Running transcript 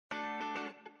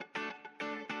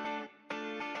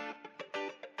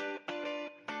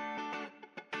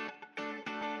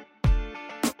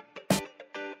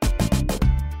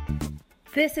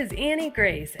This is Annie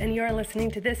Grace, and you're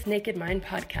listening to This Naked Mind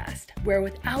podcast, where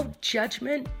without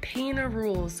judgment, pain, or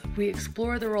rules, we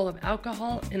explore the role of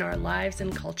alcohol in our lives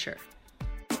and culture.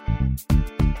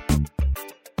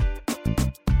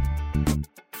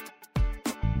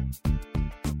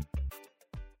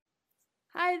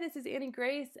 Hi, this is Annie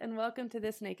Grace, and welcome to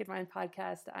This Naked Mind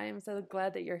podcast. I am so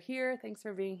glad that you're here. Thanks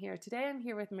for being here. Today I'm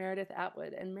here with Meredith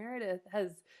Atwood, and Meredith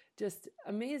has just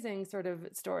amazing sort of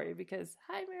story because,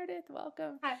 hi Meredith,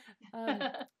 welcome.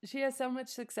 Hi. She has so much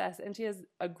success, and she has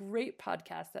a great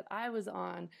podcast that I was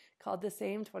on called The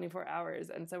Same 24 Hours.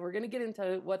 And so we're going to get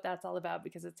into what that's all about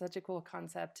because it's such a cool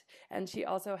concept. And she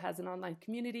also has an online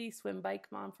community, Swim Bike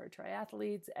Mom for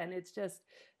triathletes. And it's just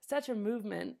such a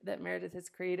movement that Meredith has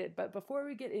created. But before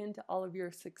we get into all of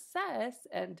your success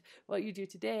and what you do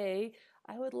today,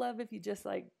 I would love if you just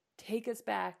take us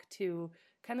back to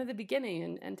kind of the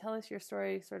beginning and tell us your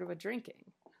story sort of with drinking.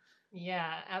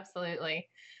 Yeah, absolutely.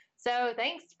 So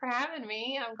thanks for having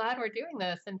me. I'm glad we're doing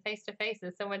this, and face-to-face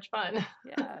is so much fun.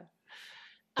 Yeah.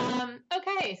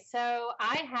 Okay, so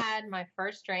I had my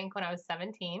first drink when I was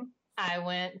 17. I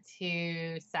went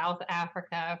to South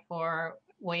Africa for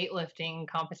weightlifting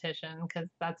competition because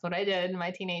that's what I did in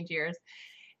my teenage years.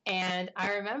 And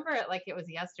I remember it like it was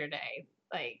yesterday.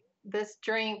 Like this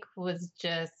drink was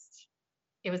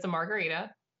it was a margarita,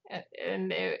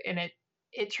 and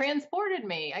it transported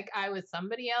me. I was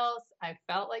somebody else. I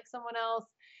felt like someone else,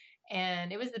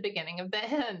 and it was the beginning of the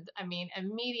end. I mean,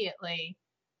 immediately,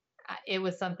 it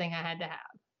was something I had to have.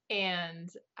 And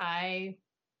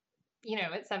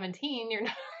at 17,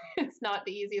 it's not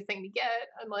the easiest thing to get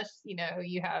unless,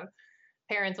 you have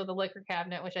parents with a liquor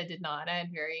cabinet, which I did not. I had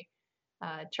very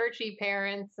churchy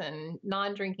parents and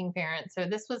non-drinking parents. So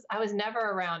I was never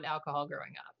around alcohol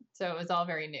growing up. So it was all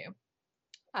very new.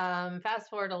 Fast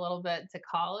forward a little bit to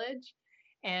college,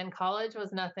 and college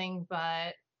was nothing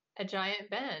but a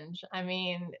giant binge. I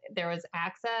mean, there was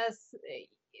access.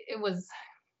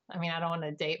 I don't want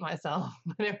to date myself,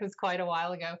 but it was quite a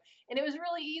while ago. And it was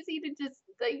really easy to just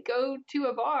go to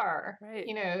a bar, right,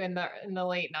 in the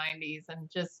late 90s and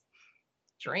just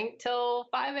drink till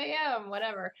 5 a.m.,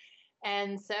 whatever.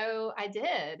 And so I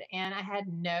did, and I had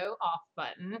no off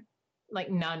button, like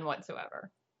none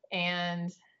whatsoever. And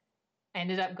I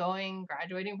ended up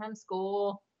graduating from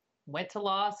school, went to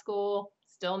law school,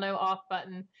 still no off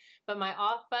button. But my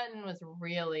off button was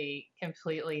really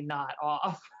completely not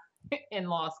off in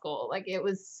law school. Like it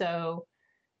was so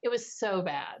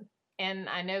bad. And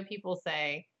I know people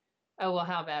say, oh, well,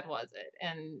 how bad was it?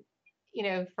 And,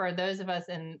 for those of us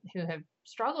who have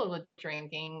struggled with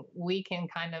drinking, we can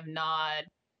kind of nod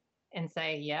and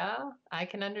say, yeah, I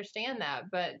can understand that.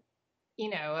 But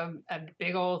a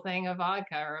big old thing of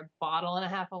vodka or a bottle and a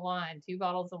half of wine, 2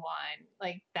 bottles of wine,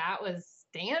 like that was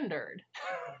standard.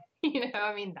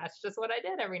 That's just what I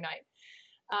did every night.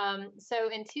 So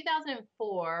in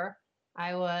 2004,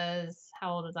 how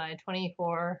old was I?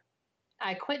 24.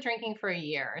 I quit drinking for a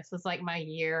year. This was like my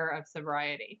year of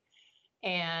sobriety.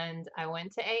 And I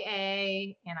went to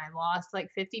AA and I lost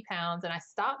like 50 pounds, and I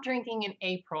stopped drinking in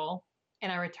April.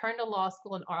 And I returned to law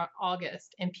school in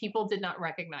August, and people did not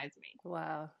recognize me.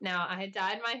 Wow. Now, I had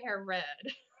dyed my hair red,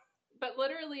 but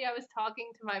literally I was talking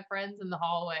to my friends in the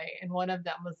hallway, and one of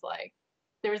them was like,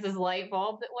 there was this light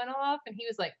bulb that went off, and he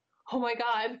was like, oh my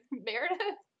God,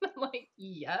 Meredith? I'm like,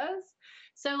 yes.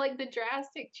 So like the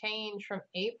drastic change from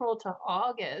April to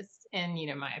August and,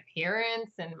 my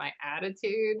appearance and my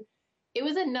attitude, it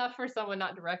was enough for someone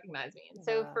not to recognize me. And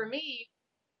so for me,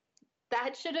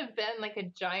 that should have been like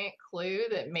a giant clue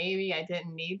that maybe I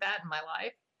didn't need that in my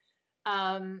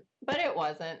life. But it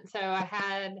wasn't. So I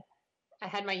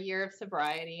had my year of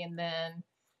sobriety, and then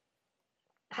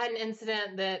had an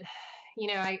incident that,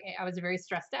 I was very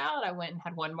stressed out. I went and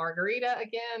had one margarita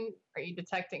again. Are you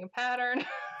detecting a pattern?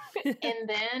 And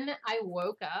then I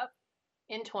woke up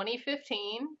in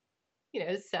 2015,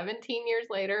 17 years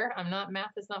later.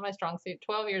 Math is not my strong suit,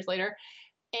 12 years later.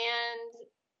 And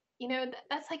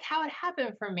that's like how it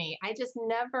happened for me. I just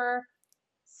never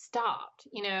stopped,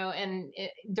 and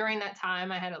during that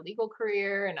time I had a legal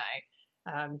career, and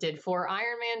I did 4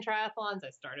 Ironman triathlons. I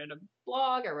started a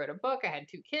blog. I wrote a book. I had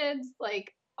 2 kids.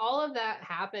 Like all of that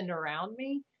happened around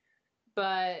me,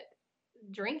 but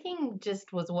drinking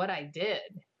just was what I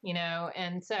did,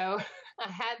 and so I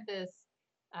had this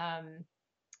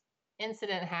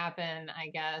incident happen, I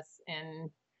guess, in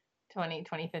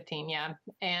 2015. Yeah.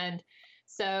 And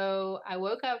so I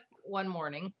woke up one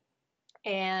morning,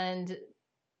 and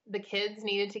the kids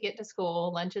needed to get to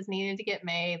school, lunches needed to get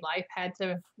made, life had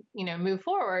to, move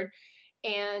forward.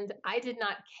 And I did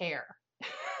not care.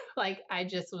 Like, I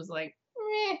just was like,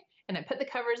 meh. and I put the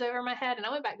covers over my head and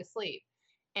I went back to sleep.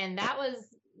 And that was,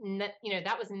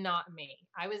 that was not me.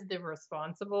 I was the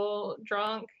responsible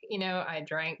drunk. I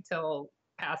drank till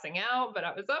passing out, but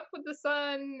I was up with the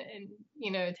sun and,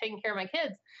 taking care of my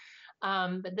kids.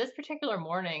 But this particular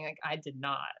morning, like, I did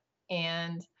not.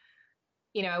 And,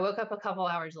 I woke up a couple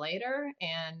hours later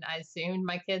and I assumed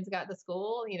my kids got to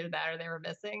school, either that or they were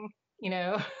missing,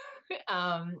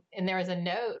 and there was a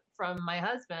note from my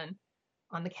husband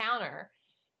on the counter,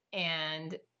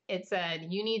 and it said,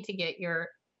 "You need to get your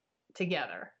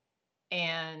together."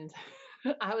 And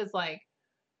I was like,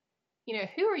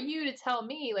 who are you to tell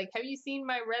me? Like, have you seen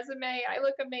my resume? I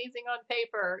look amazing on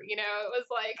paper. It was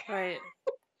like, right.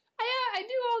 I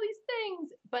do all these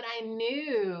things. But I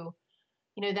knew,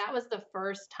 that was the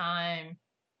first time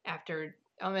after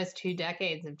almost 2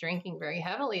 decades of drinking very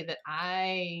heavily that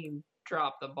I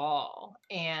dropped the ball,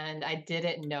 and I did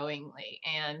it knowingly.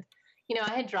 And,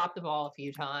 I had dropped the ball a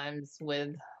few times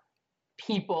with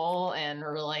people and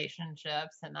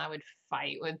relationships, and I would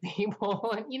fight with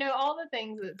people and, all the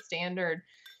things that standard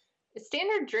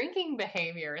drinking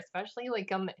behavior, especially like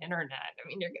on the internet. I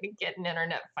mean, you're going to get in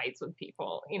internet fights with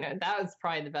people. That was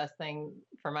probably the best thing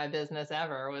for my business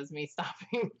ever, was me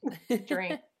stopping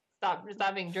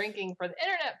stopping drinking for the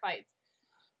internet fights.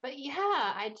 But yeah,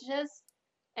 I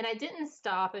didn't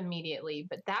stop immediately,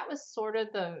 but that was sort of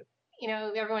the,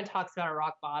 everyone talks about a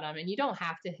rock bottom, and you don't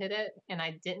have to hit it. And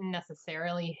I didn't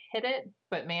necessarily hit it,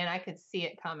 but man, I could see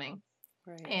it coming.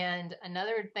 Right. And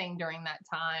another thing during that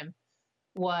time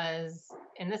was,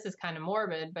 and this is kind of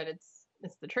morbid, but it's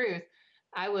the truth.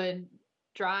 I would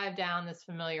drive down this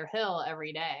familiar hill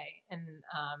every day, and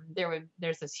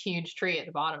there's this huge tree at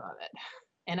the bottom of it,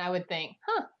 and I would think,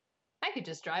 I could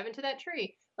just drive into that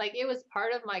tree. Like, it was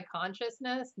part of my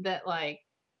consciousness that, like,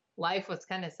 life was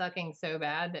kind of sucking so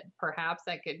bad that perhaps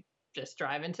I could just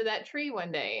drive into that tree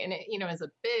one day. And it, is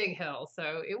a big hill,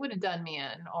 so it would have done me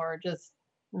in, or just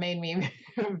made me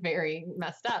very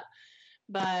messed up.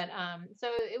 But so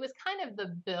it was kind of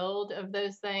the build of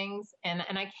those things. And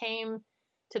I came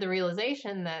to the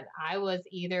realization that I was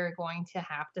either going to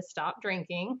have to stop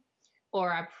drinking,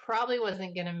 or I probably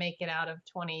wasn't going to make it out of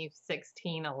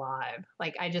 2016 alive.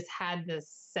 Like, I just had this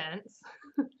sense,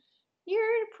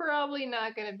 you're probably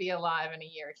not going to be alive in a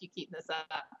year if you keep this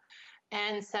up.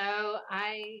 And so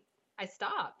I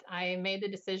stopped. I made the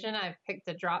decision. I picked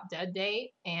a drop dead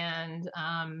date. And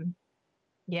I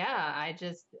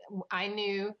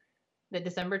knew that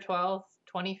December 12th,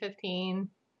 2015,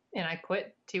 and I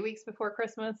quit 2 weeks before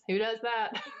Christmas. Who does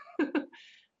that?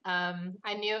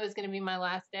 I knew it was going to be my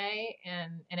last day,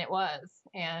 and it was.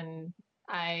 And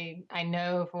I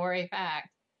know for a fact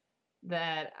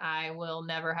that I will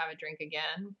never have a drink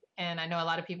again. And I know a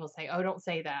lot of people say, "Oh, don't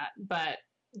say that," but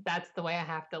that's the way I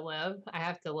have to live. I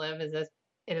have to live as if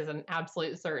it is an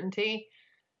absolute certainty.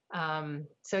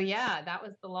 So yeah, that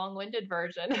was the long-winded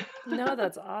version. No,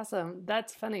 that's awesome.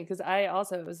 That's funny, because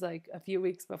it was like a few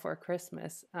weeks before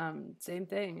Christmas, same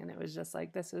thing. And it was just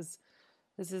like, this is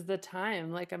the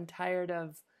time. Like, I'm tired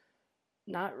of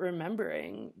not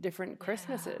remembering different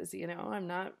Christmases, I'm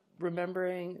not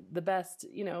remembering the best,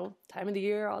 time of the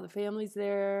year, all the family's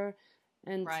there.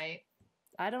 And right.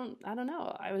 I don't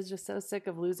know. I was just so sick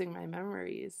of losing my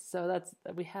memories. So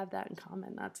we have that in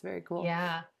common. That's very cool.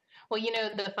 Yeah. Well,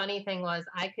 the funny thing was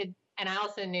and I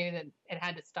also knew that it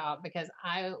had to stop, because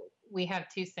we have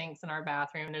 2 sinks in our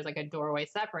bathroom, and there's like a doorway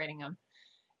separating them.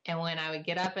 And when I would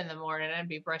get up in the morning, I'd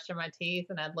be brushing my teeth,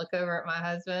 and I'd look over at my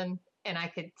husband, and I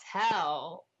could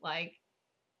tell, like,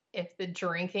 if the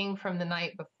drinking from the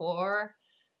night before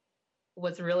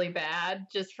was really bad,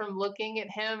 just from looking at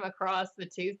him across the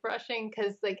toothbrushing.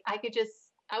 Because, like, I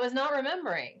was not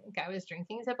remembering. Like, I was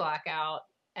drinking to blackout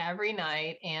every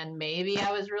night, and maybe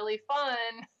I was really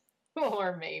fun,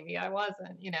 or maybe I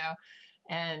wasn't,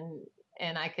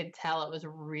 and I could tell it was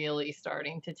really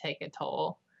starting to take a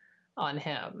toll on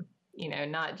him,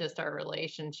 not just our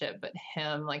relationship, but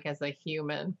him, like, as a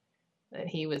human, that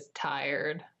he was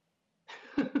tired.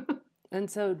 And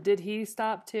so did he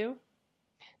stop too?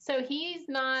 So he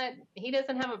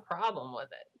doesn't have a problem with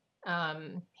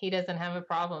it. He doesn't have a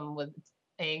problem with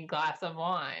a glass of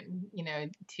wine,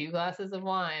 2 glasses of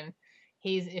wine.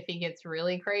 If he gets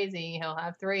really crazy, he'll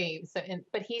have 3. So,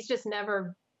 but he's just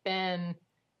never been,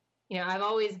 I've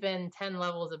always been 10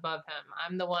 levels above him.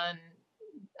 I'm the one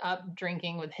up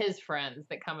drinking with his friends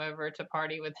that come over to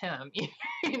party with him.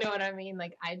 You know what I mean?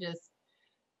 Like,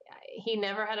 he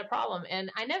never had a problem.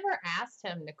 And I never asked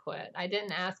him to quit. I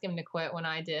didn't ask him to quit when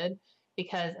I did,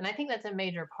 and I think that's a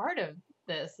major part of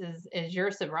this is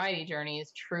your sobriety journey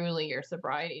is truly your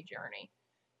sobriety journey.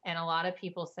 And a lot of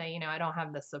people say, I don't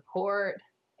have the support.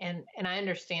 And I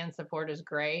understand support is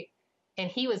great. And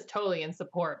he was totally in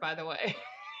support, by the way.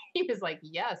 He was like,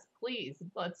 yes, please,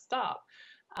 let's stop.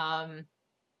 Um,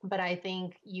 but I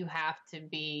think you have to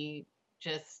be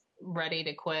just ready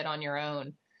to quit on your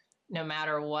own, no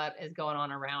matter what is going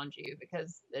on around you,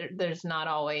 because there's not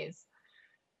always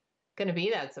going to be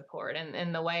that support.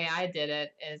 And the way I did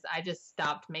it is I just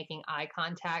stopped making eye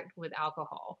contact with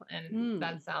alcohol. And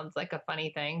that sounds like a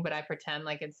funny thing, but I pretend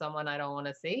like it's someone I don't want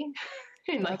to see.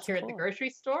 And like you're at the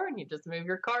grocery store and you just move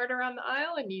your cart around the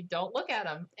aisle and you don't look at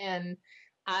them. And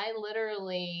I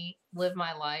literally live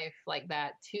my life like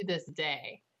that to this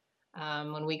day.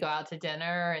 When we go out to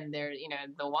dinner and there,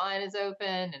 the wine is open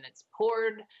and it's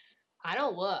poured, I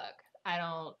don't look. I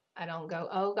don't go,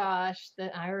 oh gosh,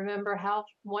 that I remember how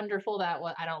wonderful that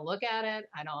was. I don't look at it.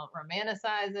 I don't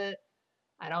romanticize it.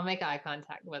 I don't make eye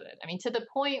contact with it. I mean, to the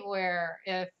point where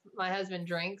if my husband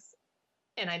drinks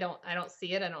and I don't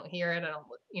see it, I don't hear it,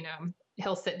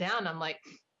 he'll sit down. I'm like,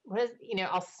 what is,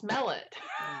 I'll smell it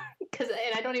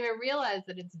and I don't even realize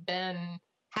that it's been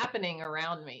happening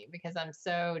around me because I'm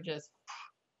so just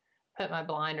put my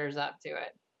blinders up to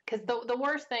it. Because the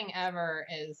worst thing ever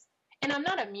is, and I'm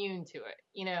not immune to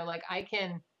it, like I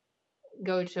can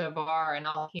go to a bar and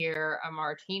I'll hear a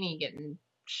martini getting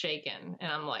shaken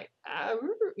and I'm like,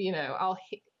 I'll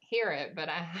hear it, but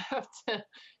I have to,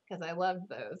 because I love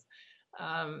those.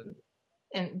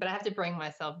 But I have to bring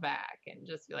myself back and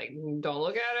just be like, don't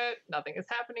look at it. Nothing is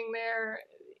happening there.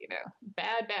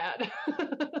 Bad.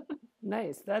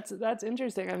 Nice. That's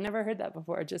interesting. I've never heard that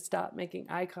before. Just stop making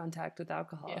eye contact with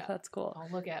alcohol. Yeah, that's cool.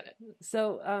 Don't look at it.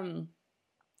 So,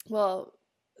 well,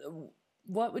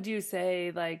 what would you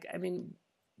say, like, I mean,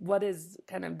 what is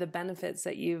kind of the benefits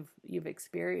that you've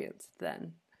experienced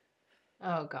then?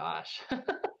 Oh gosh.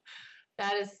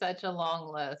 That is such a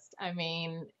long list. I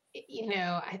mean,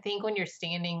 I think when you're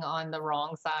standing on the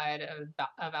wrong side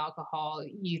of alcohol,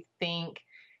 you think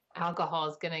alcohol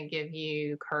is going to give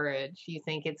you courage. You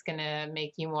think it's going to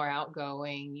make you more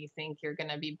outgoing. You think you're going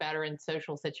to be better in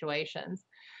social situations.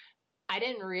 I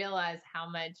didn't realize how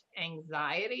much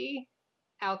anxiety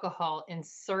alcohol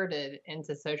inserted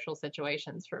into social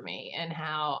situations for me and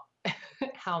how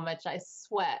much I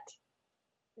sweat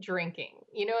drinking.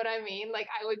 You know what I mean? Like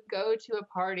I would go to a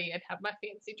party and have my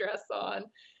fancy dress on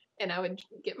and I would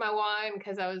get my wine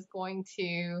because I was going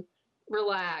to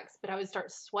relax, but I would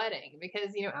start sweating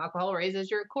because, alcohol raises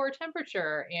your core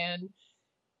temperature and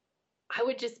I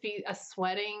would just be a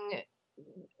sweating,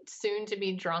 soon to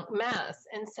be drunk mess.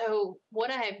 And so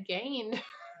what I have gained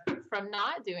from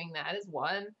not doing that is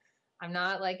one, I'm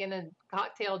not like in a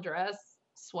cocktail dress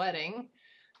sweating.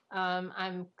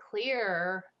 I'm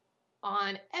clear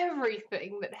on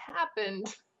everything that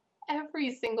happened,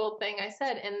 every single thing I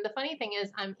said. And the funny thing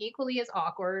is I'm equally as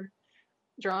awkward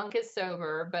drunk as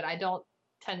sober, but I don't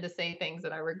tend to say things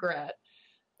that I regret.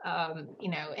 And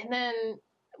then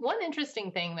one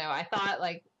interesting thing though, I thought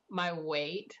like my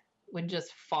weight would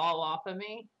just fall off of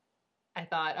me. I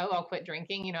thought, oh, I'll quit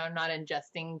drinking. I'm not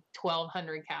ingesting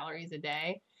 1,200 calories a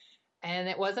day. And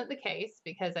it wasn't the case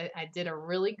because I did a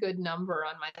really good number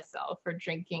on myself for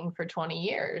drinking for 20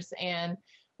 years. And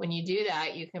when you do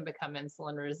that, you can become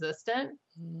insulin resistant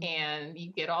and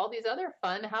you get all these other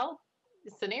fun health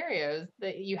scenarios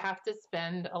that you have to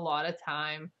spend a lot of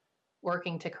time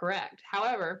working to correct.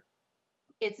 However,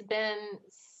 it's been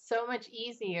so much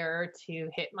easier to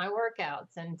hit my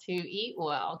workouts and to eat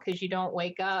well because you don't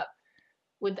wake up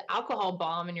with the alcohol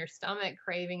bomb in your stomach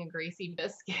craving a greasy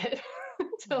biscuit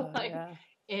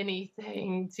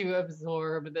anything to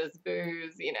absorb this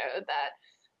booze,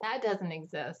 that doesn't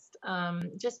exist.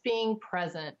 Just being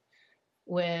present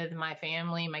with my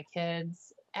family, my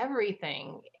kids,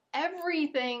 everything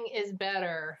is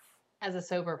better as a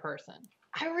sober person.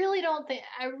 I really don't,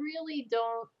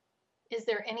 is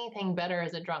there anything better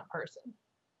as a drunk person?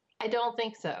 I don't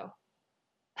think so.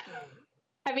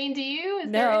 I mean, do you?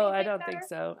 No, I don't think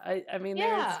so. I mean,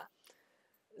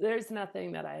 there's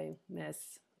nothing that I miss.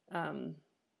 No.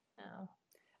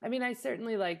 I mean, I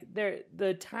certainly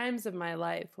the times of my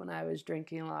life when I was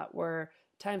drinking a lot were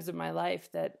times of my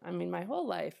life that, I mean, my whole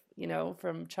life,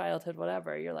 from childhood,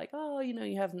 whatever, you're like, oh,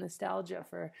 you have nostalgia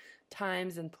for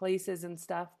times and places and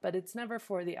stuff, but it's never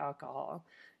for the alcohol.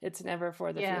 It's never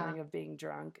for the feeling of being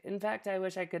drunk. In fact, I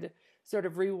wish I could sort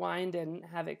of rewind and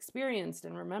have experienced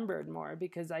and remembered more,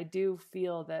 because I do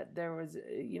feel that there was,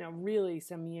 really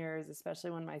some years, especially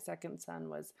when my second son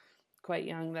was quite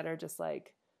young, that are just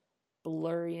like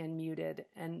blurry and muted,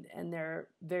 and they're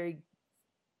very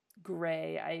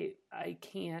gray. I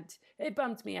can't, it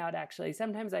bummed me out actually.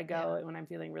 Sometimes I go when I'm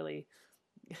feeling really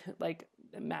like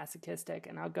masochistic,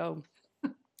 and I'll go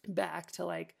back to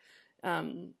like,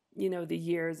 the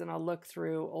years, and I'll look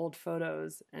through old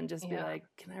photos and just be like,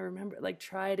 can I remember, like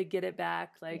try to get it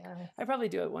back. Like I probably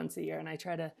do it once a year, and I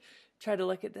try to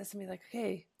look at this and be like,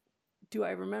 okay, do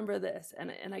I remember this?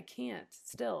 And I can't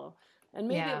still. And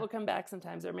maybe it will come back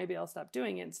sometimes, or maybe I'll stop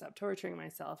doing it and stop torturing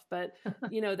myself. But,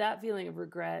 that feeling of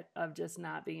regret of just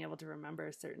not being able to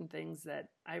remember certain things that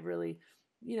I really,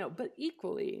 but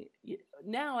equally,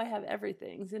 now I have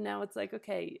everything. So now it's like,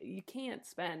 okay, you can't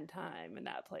spend time in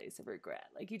that place of regret.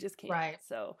 Like you just can't. Right.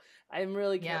 So I'm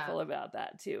really careful about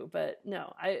that too. But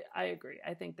no, I agree.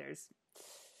 I think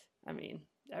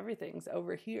everything's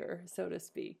over here, so to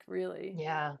speak, really.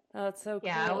 Yeah. Oh, it's so cool.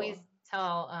 Yeah, I always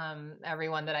tell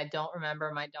everyone that I don't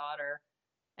remember my daughter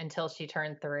until she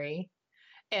turned 3.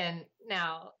 And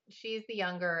now she's the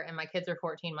younger, and my kids are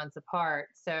 14 months apart.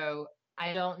 So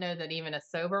I don't know that even a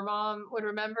sober mom would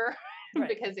remember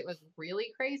because it was really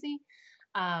crazy.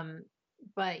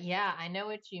 But yeah, I know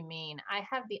what you mean. I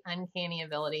have the uncanny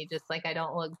ability, just like I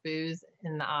don't look booze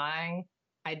in the eye,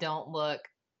 I don't look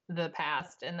the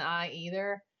past in the eye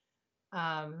either.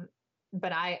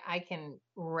 But I can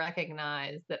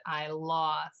recognize that I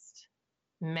lost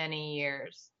many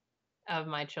years of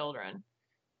my children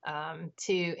and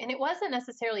it wasn't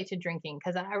necessarily to drinking,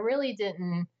 because I really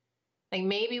didn't, like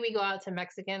maybe we go out to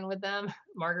Mexican with them,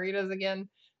 margaritas again,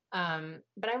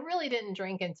 but I really didn't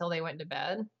drink until they went to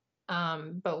bed.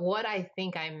 But what I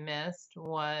think I missed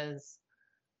was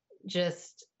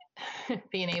just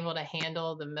being able to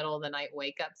handle the middle of the night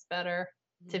wake ups better,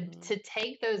 to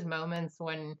take those moments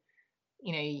when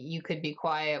you could be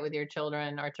quiet with your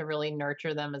children, or to really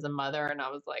nurture them as a mother. And I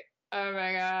was like, oh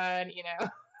my God,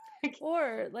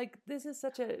 Or like, this is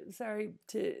such a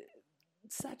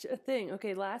thing.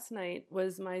 Okay, last night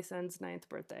was my son's 9th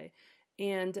birthday,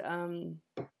 and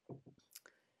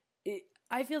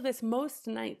I feel this most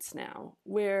nights now,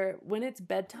 where when it's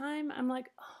bedtime, I'm like,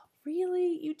 oh,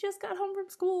 really? You just got home from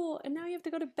school and now you have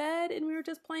to go to bed, and we were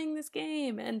just playing this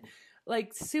game, and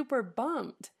like super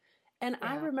bummed. And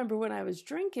I remember when I was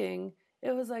drinking,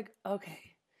 it was like, okay,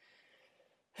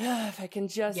 if I can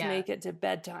just make it to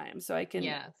bedtime so I can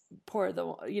pour the,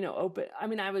 open. I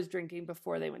mean, I was drinking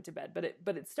before they went to bed,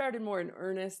 but it started more in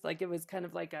earnest. Like it was kind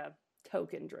of like a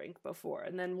token drink before.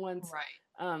 And then once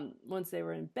they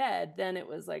were in bed, then it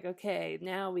was like, okay,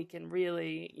 now we can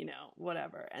really,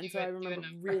 whatever. And so I remember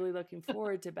really looking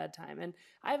forward to bedtime. And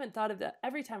I haven't thought of that.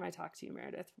 Every time I talk to you,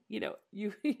 Meredith,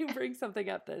 you bring something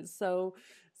up that is so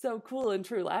cool and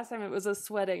true. Last time it was a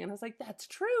sweating, and I was like, that's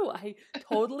true. I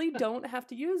totally don't have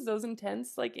to use those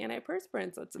intense like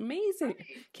antiperspirants. That's amazing.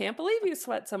 Can't believe you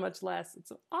sweat so much less.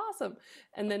 It's awesome.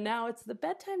 And then now it's the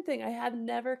bedtime thing. I have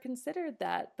never considered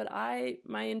that, but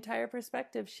my entire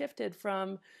perspective shifted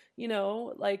from,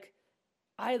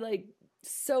 I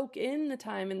soak in the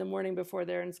time in the morning before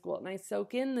they're in school, and I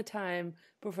soak in the time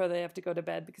before they have to go to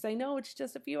bed, because I know it's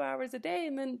just a few hours a day,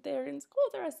 and then they're in school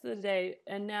the rest of the day.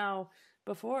 And now,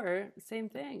 before, same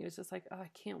thing. It was just like, oh, I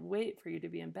can't wait for you to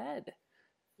be in bed.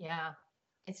 Yeah.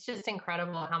 It's just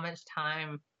incredible how much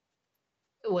time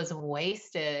was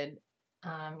wasted.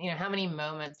 How many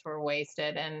moments were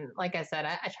wasted. And like I said,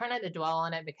 I try not to dwell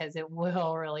on it, because it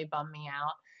will really bum me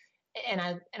out. And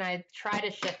I try to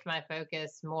shift my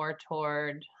focus more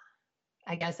toward,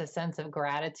 I guess, a sense of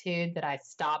gratitude that I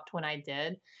stopped when I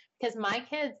did. Because my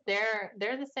kids, they're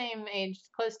the same age,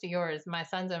 close to yours. My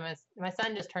son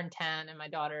just turned 10, and my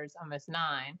daughter's almost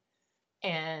 9.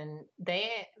 And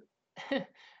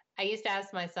I used to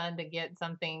ask my son to get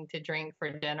something to drink for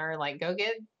dinner, like go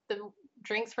get the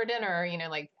drinks for dinner,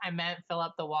 like I meant fill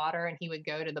up the water, and he would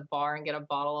go to the bar and get a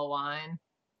bottle of wine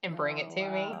and bring it to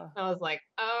me. I was like,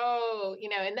 oh,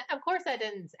 and of course that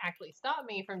didn't actually stop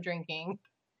me from drinking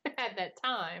at that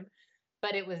time,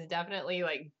 but it was definitely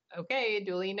like, okay,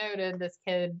 duly noted, this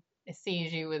kid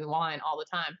sees you with wine all the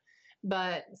time.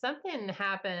 But something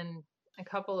happened a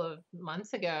couple of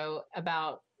months ago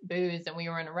about booze, and we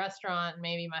were in a restaurant, and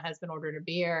maybe my husband ordered a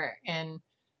beer, and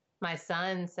my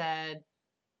son said,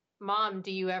 Mom,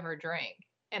 do you ever drink?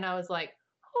 And I was like,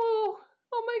 oh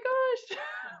my gosh.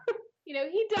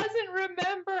 He doesn't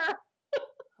remember.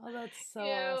 Oh, that's so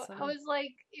awesome. I was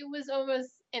like, it was almost,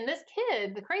 and this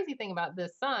kid, the crazy thing about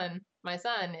my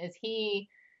son, is he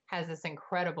has this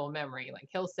incredible memory. Like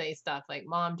he'll say stuff like,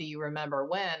 Mom, do you remember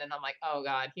when? And I'm like, oh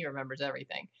God, he remembers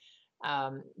everything.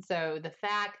 So the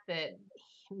fact that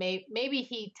maybe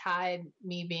he tied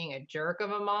me being a jerk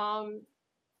of a mom,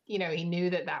 he knew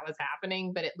that was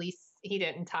happening, but at least he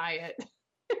didn't tie it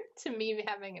to me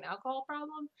having an alcohol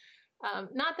problem.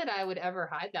 Not that I would ever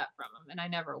hide that from him, and I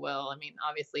never will. I mean,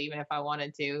 obviously, even if I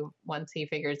wanted to, once he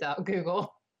figures out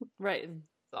Google. Right.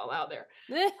 all out there.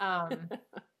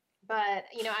 But,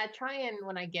 I try and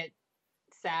when I get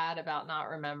sad about not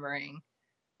remembering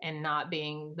and not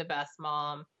being the best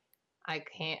mom I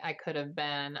could have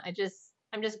been,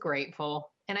 I'm just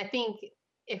grateful. And I think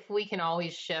if we can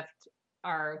always shift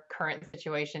our current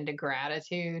situation to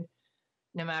gratitude,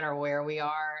 no matter where we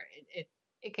are,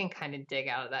 it can kind of dig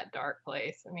out of that dark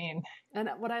place. I mean, and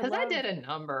what I because love, I did a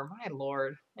number, my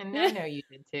Lord, and I know you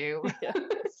did too.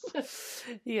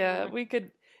 Yeah, we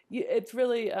could. It's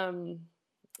really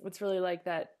like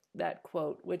that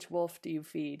quote. Which wolf do you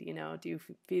feed? Do you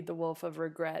feed the wolf of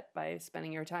regret by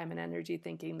spending your time and energy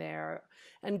thinking there,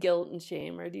 and guilt and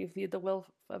shame, or do you feed the wolf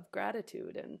of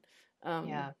gratitude?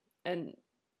 And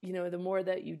the more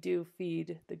that you do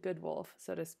feed the good wolf,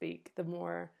 so to speak, the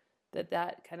more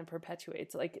that kind of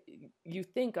perpetuates. Like, you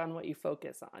think on what you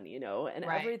focus on, and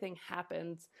Right. everything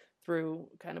happens through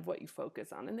kind of what you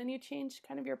focus on. And then you change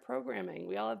kind of your programming.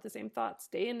 We all have the same thoughts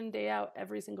day in and day out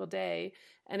every single day.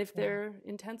 And if they're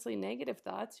intensely negative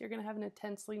thoughts, you're going to have an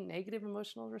intensely negative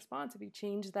emotional response. If you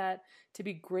change that to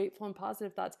be grateful and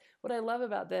positive thoughts. What I love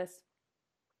about this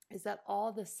is that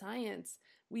all the science,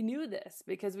 we knew this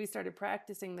because we started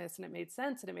practicing this and it made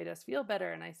sense and it made us feel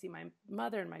better. And I see my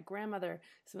mother and my grandmother,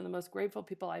 some of the most grateful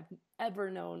people I've ever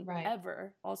known,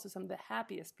 ever. Also some of the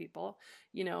happiest people,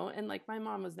 and like my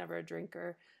mom was never a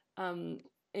drinker. And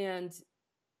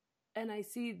I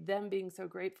see them being so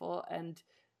grateful and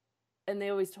they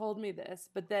always told me this,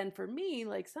 but then for me,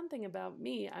 like something about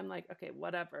me, I'm like, okay,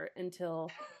 whatever,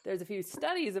 until there's a few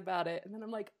studies about it. And then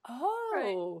I'm like,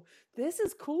 oh, this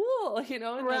is cool, and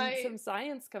then some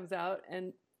science comes out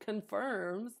and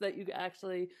confirms that you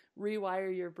actually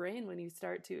rewire your brain when you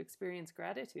start to experience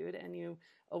gratitude and you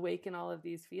awaken all of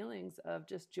these feelings of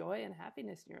just joy and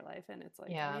happiness in your life. And it's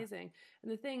like amazing.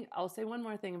 And I'll say one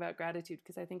more thing about gratitude,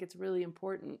 because I think it's really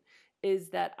important, is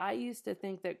that I used to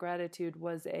think that gratitude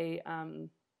was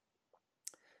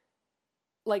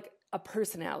like a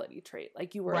personality trait,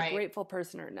 like you were a grateful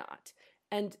person or not.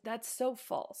 And that's so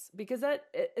false, because that,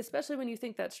 especially when you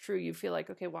think that's true, you feel like,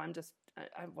 okay, well,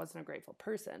 I wasn't a grateful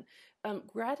person.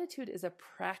 Gratitude is a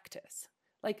practice,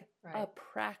 like a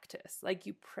practice, like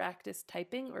you practice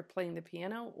typing or playing the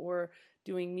piano or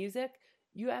doing music.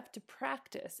 You have to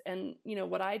practice. And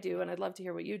what I do, and I'd love to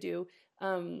hear what you do.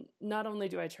 Not only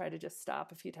do I try to just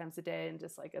stop a few times a day and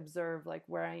just like observe like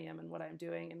where I am and what I'm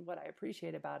doing and what I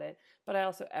appreciate about it, but I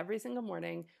also every single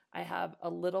morning I have a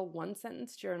little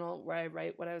 1-sentence journal where I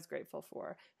write what I was grateful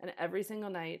for. And every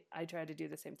single night I try to do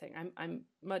the same thing. I'm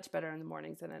much better in the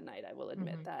mornings than at night, I will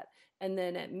admit that. And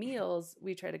then at meals,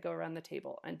 we try to go around the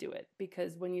table and do it,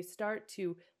 because when you start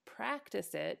to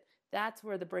practice it, that's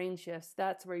where the brain shifts.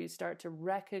 That's where you start to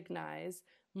recognize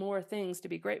more things to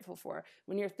be grateful for.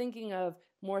 When you're thinking of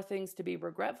more things to be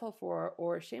regretful for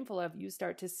or shameful of, you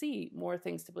start to see more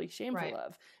things to be shameful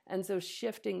of. And so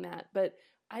shifting that. But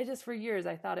for years,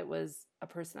 I thought it was a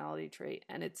personality trait,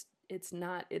 and it's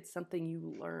not. It's something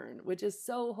you learn, which is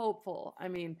so hopeful. I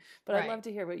mean, but I'd love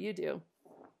to hear what you do.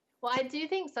 Well, I do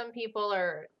think some people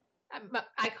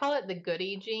I call it the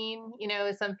goody gene.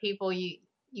 Some people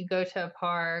you go to a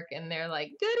park and they're like,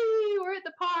 goody, we're at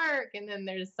the park. And then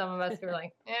there's some of us who are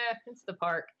like, it's the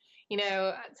park,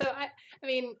 So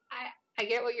I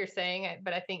get what you're saying,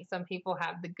 but I think some people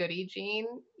have the goody gene,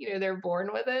 they're born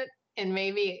with it. And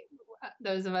maybe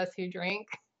those of us who drink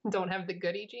don't have the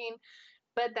goody gene,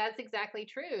 but that's exactly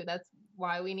true. That's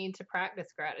why we need to practice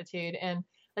gratitude. And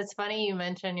it's funny you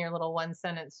mentioned your little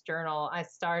 1-sentence journal. I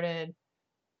started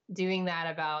doing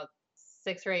that about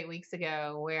 6 or 8 weeks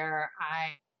ago, where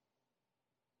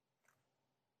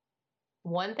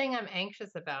one thing I'm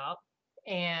anxious about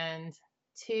and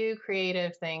 2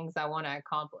 creative things I want to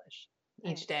accomplish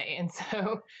each day. And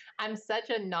so I'm such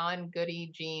a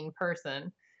non-goody gene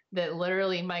person that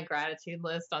literally my gratitude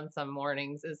list on some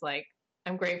mornings is like,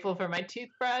 I'm grateful for my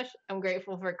toothbrush, I'm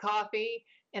grateful for coffee,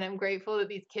 and I'm grateful that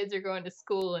these kids are going to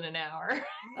school in an hour.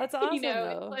 That's awesome,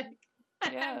 It's like I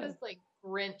have this like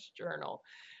Grinch journal.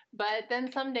 But then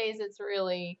some days it's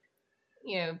really,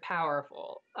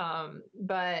 powerful.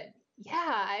 But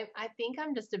yeah, I think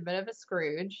I'm just a bit of a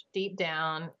Scrooge deep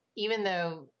down, even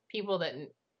though people that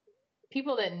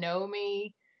know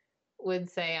me would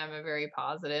say I'm a very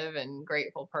positive and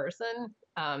grateful person.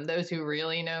 Those who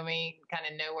really know me kind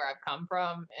of know where I've come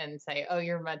from and say, oh,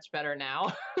 you're much better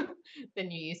now than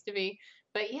you used to be.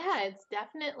 But yeah, it's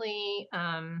definitely,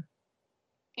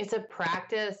 it's a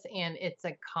practice and it's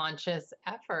a conscious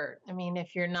effort. I mean,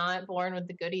 if you're not born with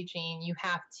the goody gene, you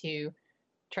have to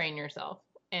train yourself,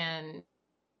 and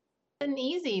it's an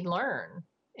easy learn.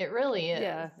 It really is.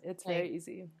 Yeah, it's very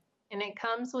easy. And it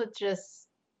comes with just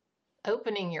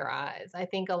opening your eyes. I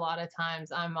think a lot of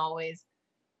times I'm always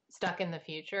stuck in the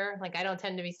future. Like I don't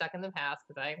tend to be stuck in the past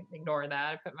because I ignore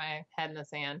that. I put my head in the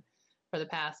sand for the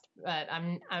past, but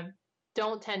I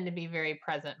don't tend to be very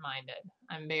present minded.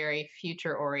 I'm very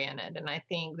future oriented. And I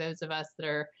think those of us that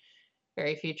are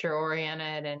very future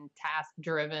oriented and task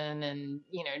driven and,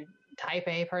 type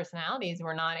A personalities,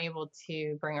 we're not able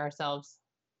to bring ourselves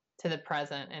to the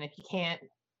present. And if you can't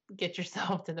get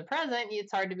yourself to the present,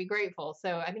 it's hard to be grateful.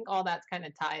 So I think all that's kind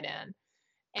of tied in.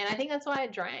 And I think that's why I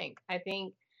drank. I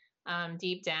think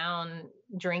deep down,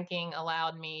 drinking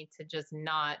allowed me to just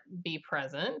not be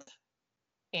present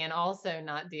and also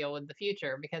not deal with the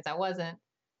future because I wasn't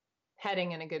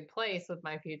heading in a good place with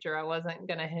my future. I wasn't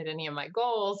going to hit any of my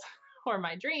goals or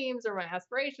my dreams or my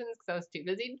aspirations because I was too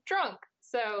busy drunk.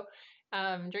 So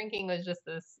drinking was just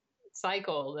this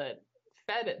cycle that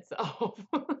fed itself.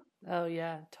 Oh,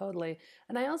 yeah, totally.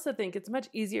 And I also think it's much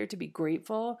easier to be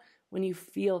grateful when you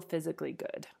feel physically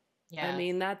good. I Yes.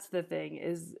 mean, that's the thing,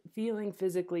 is feeling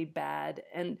physically bad.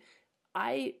 And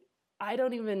I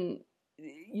don't even,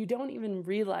 you don't even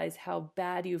realize how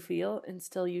bad you feel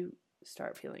until you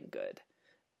start feeling good.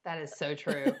 That is so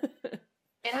true.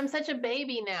 And I'm such a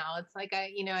baby now. It's like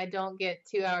I don't get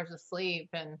 2 hours of sleep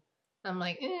and I'm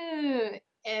like, "Ew."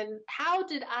 And how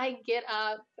did I get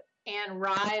up and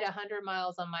ride 100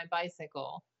 miles on my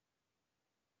bicycle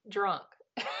drunk?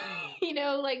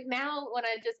 Like now when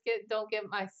I just don't get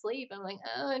my sleep, I'm like,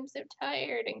 oh, I'm so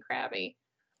tired and crabby.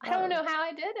 I don't know how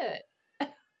I did it.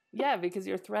 Yeah, because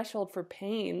your threshold for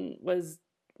pain was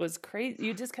crazy.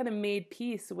 You just kind of made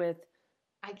peace with,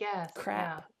 I guess,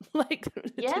 crap. Yeah. Like, to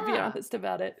be honest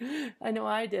about it. I know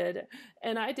I did.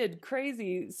 And I did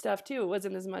crazy stuff too. It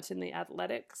wasn't as much in the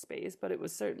athletic space, but it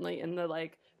was certainly in the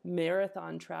like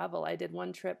marathon travel. I did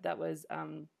one trip that was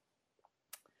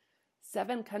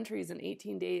 7 countries in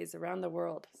 18 days around the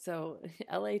world. So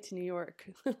LA to New York,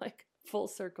 like full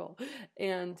circle.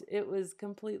 And it was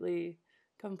completely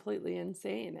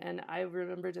insane. And I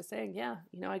remember just saying, yeah,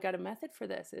 I got a method for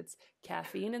this. It's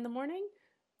caffeine in the morning,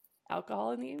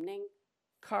 alcohol in the evening,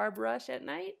 carb rush at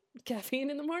night, caffeine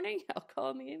in the morning,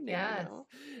 alcohol in the evening. Yes.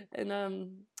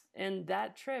 And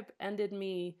that trip ended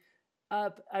me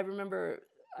up. I remember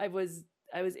I was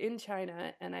in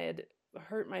China and I had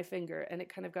hurt my finger and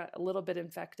it kind of got a little bit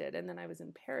infected, and then I was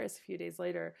in Paris a few days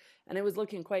later and it was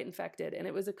looking quite infected, and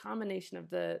it was a combination of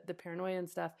the paranoia and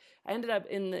stuff. I ended up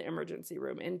in the emergency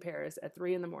room in Paris at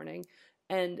 3 a.m,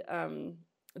 and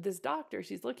this doctor,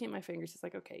 she's looking at my finger, she's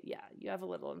like, okay, yeah, you have a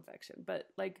little infection, but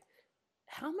like,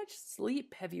 how much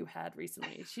sleep have you had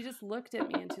recently? She just looked at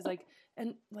me and she's like,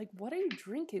 and like, what are you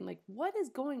drinking? Like, what is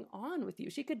going on with you?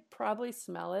 She could probably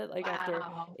smell it like after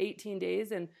 18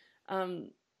 days. And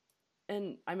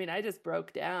I mean, I just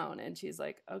broke down, and she's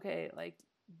like, okay, like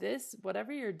this,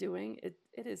 whatever you're doing,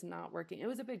 it is not working. It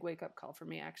was a big wake up call for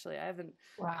me, actually. I haven't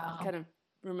kind of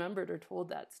remembered or told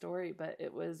that story, but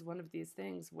it was one of these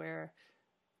things where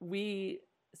we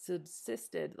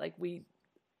subsisted, like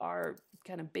our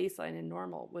kind of baseline and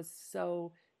normal was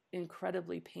so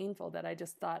incredibly painful that I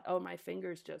just thought, oh, my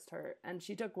fingers just hurt. And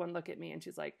she took one look at me and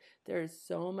she's like, there's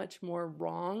so much more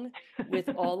wrong with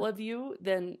all of you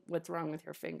than what's wrong with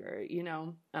your finger,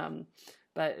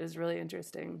 but it was really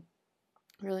interesting.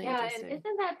 Really interesting. And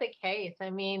isn't that the case? I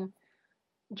mean,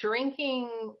 drinking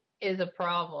is a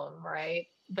problem, right?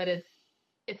 But it's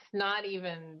not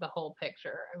even the whole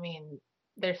picture. I mean,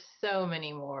 there's so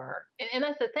many more. And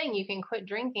that's the thing, you can quit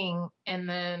drinking and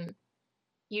then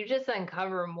you just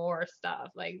uncover more stuff.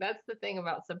 Like that's the thing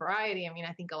about sobriety. I mean,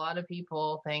 I think a lot of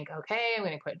people think, okay, I'm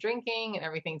going to quit drinking and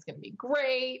everything's going to be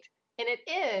great. And it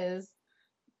is,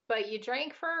 but you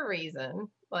drank for a reason.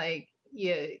 Like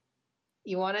you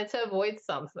wanted to avoid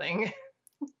something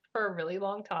for a really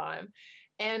long time.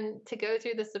 And to go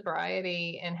through the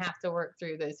sobriety and have to work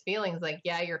through those feelings, like,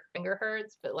 yeah, your finger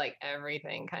hurts, but like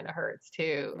everything kind of hurts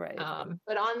too. Right.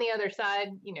 But on the other side,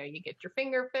 you get your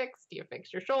finger fixed, you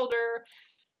fix your shoulder,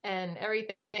 and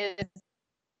everything is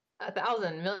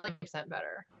 1,000,000,000%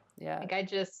 better. Yeah. Like I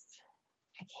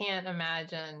can't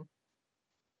imagine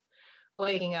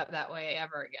waking up that way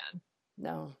ever again.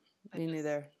 No, me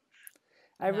neither.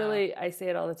 I say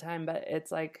it all the time, but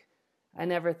it's like, I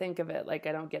never think of it like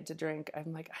I don't get to drink.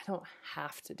 I'm like, I don't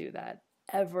have to do that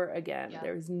ever again. Yeah.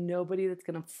 There's nobody that's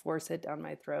going to force it down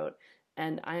my throat.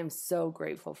 And I am so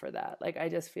grateful for that. Like, I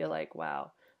just feel like,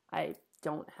 wow, I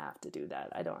don't have to do that.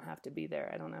 I don't have to be there.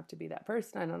 I don't have to be that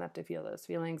person. I don't have to feel those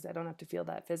feelings. I don't have to feel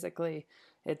that physically.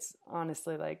 It's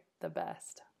honestly like the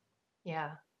best.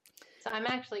 Yeah. So I'm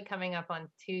actually coming up on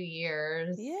 2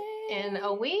 years. Yay! In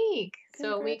a week.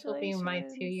 So a week will be my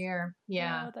 2 year.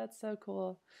 Yeah. Oh, that's so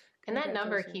cool. And that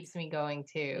number keeps me going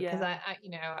too, because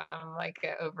I'm like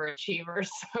an overachiever.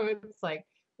 So it's like,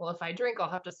 well, if I drink, I'll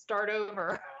have to start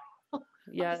over. I'll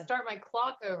have to start my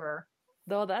clock over.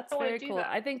 Though that's very cool.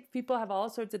 I think people have all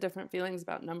sorts of different feelings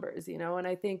about numbers, you know, and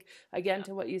I think, again,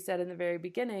 to what you said in the very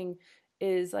beginning,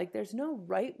 is like, there's no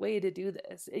right way to do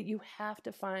this. You have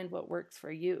to find what works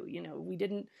for you. You know, we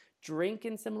didn't drink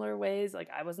in similar ways. Like,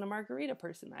 I wasn't a margarita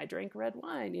person. I drank red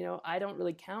wine. You know, I don't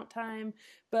really count time,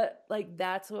 but like,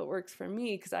 that's what works for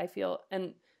me, because I feel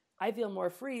more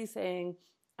free saying,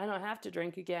 I don't have to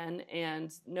drink again,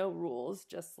 and no rules,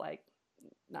 just like,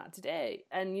 not today.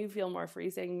 And you feel more free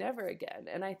saying never again.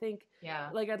 And I think,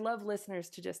 like, I'd love listeners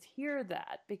to just hear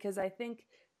that, because I think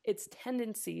it's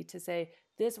tendency to say,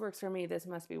 this works for me, this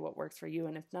must be what works for you,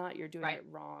 and if not, you're doing it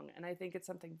wrong. And I think it's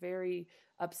something very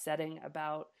upsetting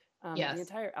about the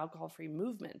entire alcohol-free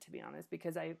movement, to be honest,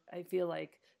 because I feel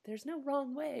like there's no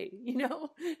wrong way, you know?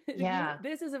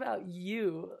 This is about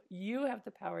you. You have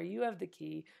the power. You have the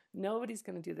key. Nobody's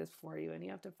going to do this for you, and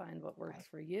you have to find what works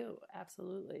for you.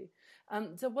 Absolutely.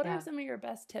 So what are some of your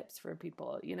best tips for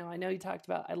people? You know, I know you talked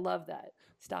about, I love that,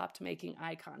 stopped making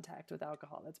eye contact with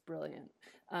alcohol. That's brilliant.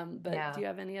 But do you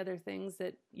have any other things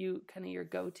that you kind of your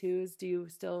go-tos? Do you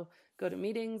still go to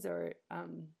meetings, or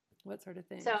what sort of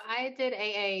things? So I did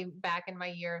AA back in my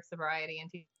year of sobriety in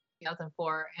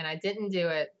 2004, and I didn't do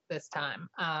it this time.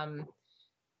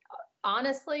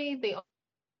 Honestly, the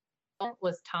only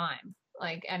was time.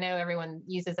 Like, I know everyone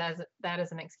uses that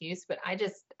as an excuse, but I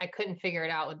couldn't figure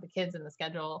it out with the kids and the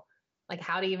schedule, like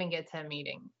how to even get to a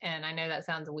meeting. And I know that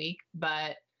sounds weak,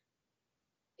 but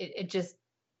it just,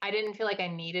 I didn't feel like I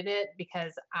needed it,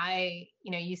 because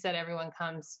you said everyone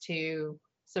comes to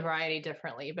sobriety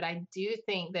differently, but I do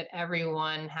think that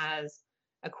everyone has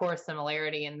a core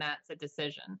similarity, and that's a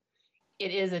decision.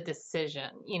 It is a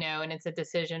decision, you know, and it's a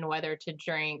decision whether to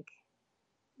drink,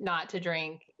 not to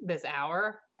drink this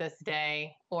hour, this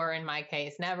day, or in my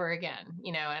case, never again,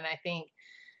 you know. And I think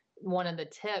one of the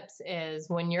tips is,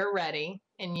 when you're ready,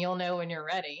 and you'll know when you're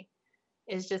ready,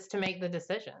 is just to make the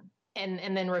decision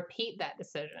and then repeat that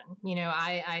decision. You know,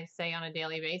 I say on a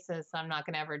daily basis, I'm not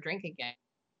going to ever drink again.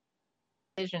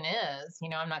 Decision is, you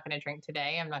know, I'm not going to drink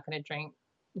today. I'm not going to drink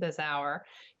this hour.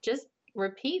 Just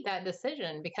repeat that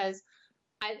decision, because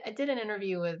I did an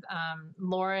interview with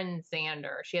Lauren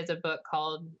Zander. She has a book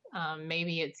called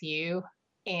Maybe It's You.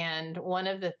 And one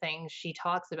of the things she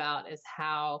talks about is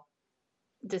how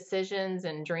decisions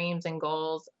and dreams and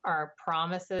goals are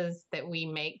promises that we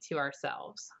make to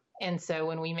ourselves. And so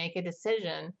when we make a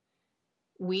decision,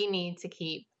 we need to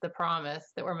keep the promise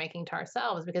that we're making to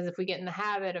ourselves, because if we get in the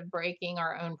habit of breaking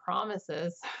our own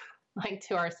promises, like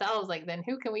to ourselves, like, then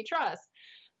who can we trust?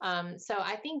 So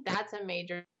I think that's a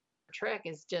major trick,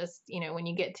 is just, you know, when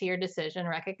you get to your decision,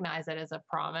 recognize it as a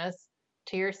promise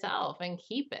to yourself and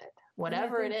keep it,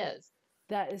 whatever it is.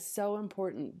 That is so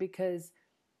important, because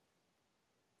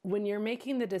when you're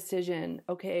making the decision,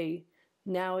 okay,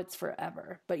 now it's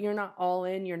forever, but you're not all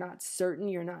in, you're not certain,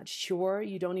 you're not sure,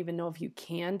 you don't even know if you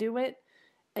can do it,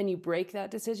 and you break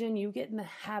that decision, you get in the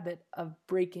habit of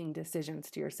breaking decisions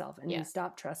to yourself, and you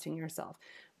stop trusting yourself.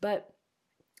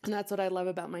 And that's what I love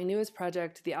about my newest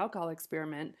project, The Alcohol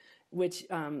Experiment, which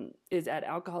is at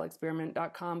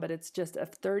alcoholexperiment.com, but it's just a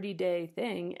 30-day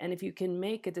thing. And if you can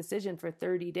make a decision for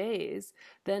 30 days,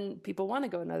 then people want to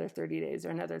go another 30 days or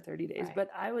another 30 days. Right. But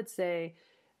I would say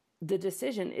the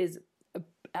decision is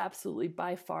absolutely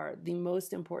by far the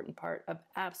most important part of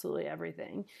absolutely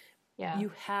everything. Yeah.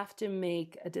 You have to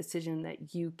make a decision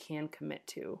that you can commit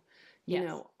to. You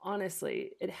know,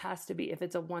 honestly, it has to be, if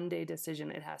it's a one-day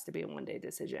decision, it has to be a one-day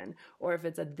decision, or if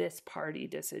it's a this party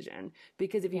decision,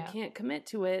 because if you can't commit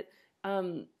to it,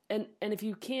 and if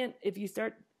you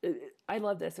start, I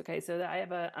love this. Okay. So I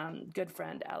have a good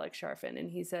friend, Alex Sharfin, and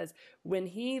he says when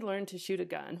he learned to shoot a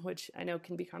gun, which I know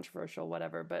can be controversial,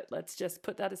 whatever, but let's just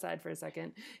put that aside for a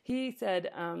second. He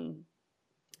said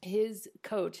his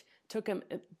coach took him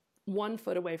 1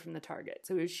 foot away from the target.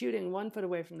 So he was shooting 1 foot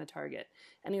away from the target.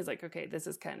 And he was like, okay, this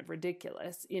is kind of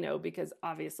ridiculous, you know, because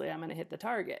obviously I'm going to hit the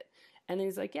target. And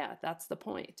he's like, yeah, that's the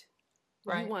point.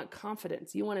 Right. You want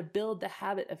confidence. You want to build the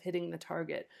habit of hitting the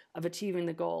target, of achieving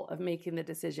the goal, of making the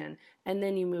decision. And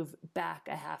then you move back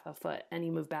a half a foot, and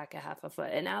you move back a half a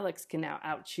foot. And Alex can now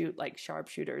outshoot like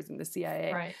sharpshooters in the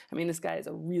CIA. Right. I mean, this guy is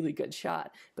a really good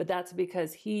shot. But that's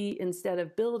because he, instead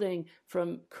of building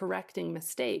from correcting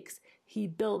mistakes, he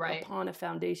built upon a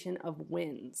foundation of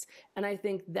wins. And I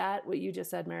think that what you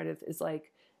just said, Meredith, is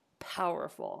like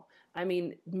powerful. I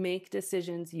mean, make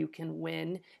decisions you can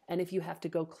win. And if you have to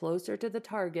go closer to the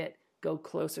target, go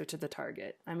closer to the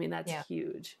target. I mean, that's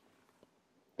huge.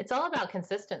 it's all about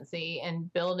consistency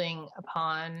and building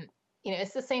upon,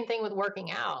 it's the same thing with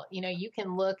working out. You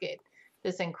can look at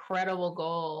this incredible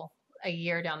goal a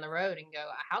year down the road and go,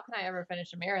 how can I ever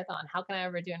finish a marathon? How can I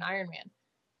ever do an Ironman?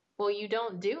 Well, you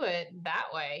don't do it that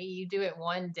way. You do it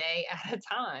one day at a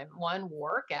time, one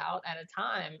workout at a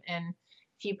time. And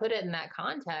if you put it in that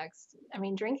context, I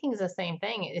mean, drinking is the same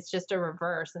thing. It's just a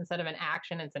reverse. Instead of an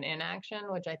action, it's an inaction,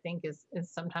 which I think is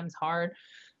sometimes hard.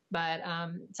 But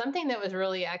something that was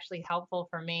really actually helpful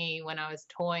for me when I was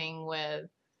toying with,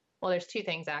 well, there's two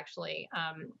things actually.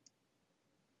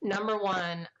 Number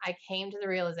one, I came to the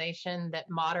realization that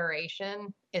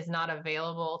moderation is not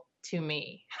available to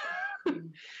me.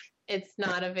 It's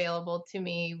not available to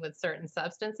me with certain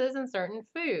substances and certain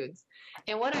foods.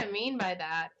 And what I mean by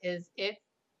that is if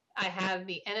I have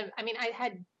I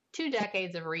had 2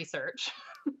 decades of research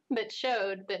that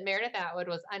showed that Meredith Atwood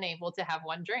was unable to have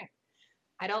one drink.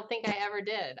 I don't think I ever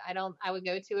did. I would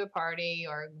go to a party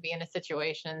or be in a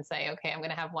situation and say, okay, I'm going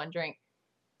to have one drink.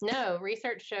 No,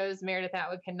 research shows Meredith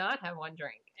Atwood cannot have one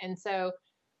drink. And so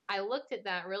I looked at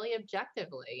that really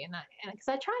objectively, and because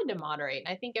I tried to moderate,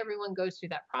 and I think everyone goes through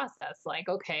that process. Like,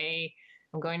 okay,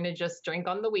 I'm going to just drink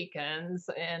on the weekends,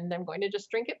 and I'm going to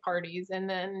just drink at parties, and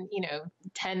then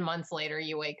 10 months later,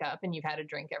 you wake up and you've had a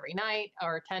drink every night,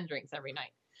 or 10 drinks every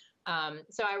night.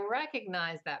 So I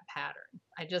recognized that pattern.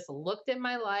 I just looked at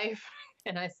my life,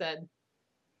 and I said,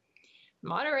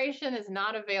 moderation is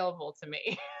not available to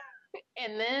me.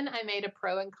 And then I made a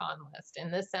pro and con list.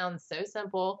 And this sounds so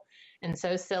simple and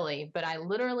so silly, but I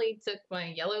literally took my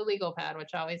yellow legal pad,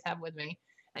 which I always have with me.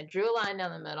 I drew a line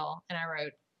down the middle and I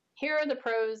wrote, here are the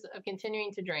pros of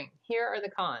continuing to drink. Here are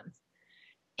the cons.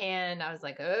 And I was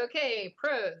like, okay,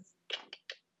 pros.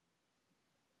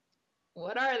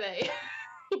 What are they?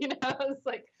 I was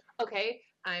like, okay,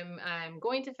 I'm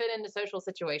going to fit into social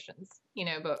situations,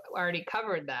 but I already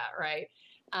covered that, right?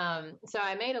 So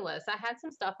I made a list. I had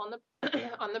some stuff on the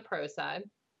on the pro side.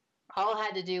 All I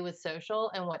had to do was social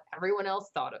and what everyone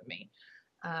else thought of me.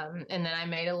 And then I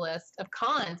made a list of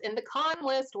cons, and the con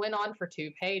list went on for 2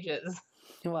 pages.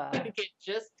 Wow. It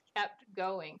just kept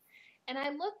going. And I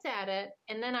looked at it,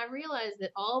 and then I realized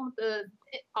that all the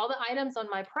items on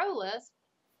my pro list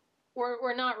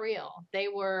were not real. They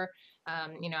were, I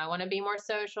want to be more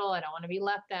social. I don't want to be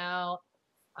left out.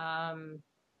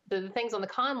 The things on the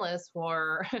con list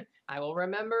were, I will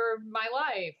remember my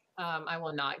life. I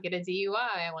will not get a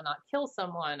DUI. I will not kill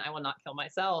someone. I will not kill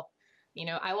myself.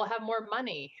 I will have more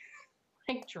money.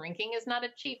 Like, drinking is not a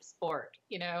cheap sport.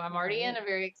 I'm already in a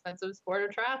very expensive sport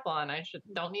of triathlon. I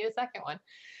don't need a second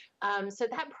one. So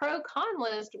that pro con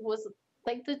list was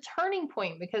like the turning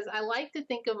point, because I like to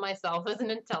think of myself as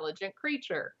an intelligent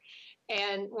creature.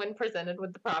 And when presented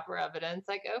with the proper evidence,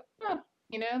 I go, oh,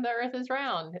 the earth is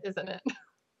round, isn't it?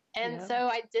 And so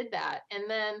I did that. And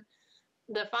then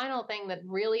the final thing that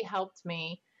really helped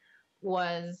me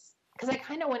was, because I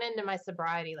kind of went into my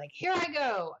sobriety like, here I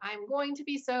go. I'm going to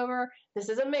be sober. This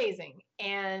is amazing.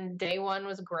 And day 1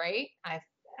 was great. I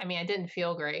didn't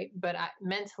feel great, but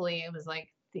mentally it was like,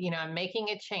 I'm making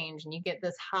a change, and you get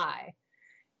this high.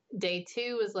 Day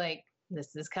 2 was like,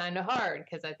 this is kind of hard,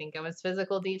 because I think I was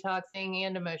physical detoxing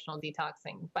and emotional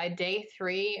detoxing. By day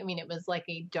 3, it was like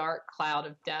a dark cloud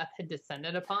of death had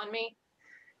descended upon me.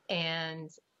 And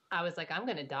I was like, I'm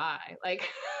going to die. Like,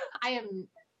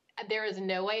 there is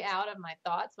no way out of my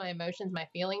thoughts, my emotions, my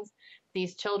feelings.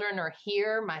 These children are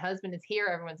here. My husband is here.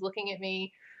 Everyone's looking at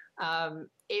me.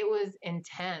 It was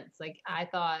intense. Like, I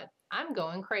thought, I'm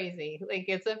going crazy. Like,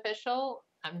 it's official.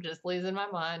 I'm just losing my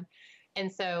mind. And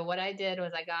so what I did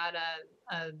was I got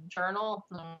a journal,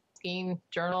 a skiing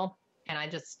journal, and I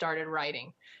just started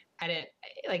writing.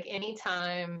 Like,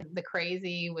 anytime the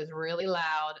crazy was really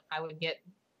loud, I would get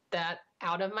that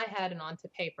out of my head and onto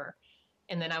paper.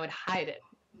 And then I would hide it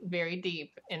very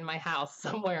deep in my house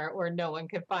somewhere where no one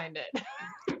could find it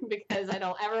because I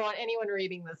don't ever want anyone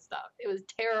reading this stuff. It was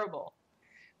terrible.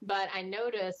 But I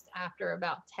noticed after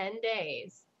about 10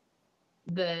 days,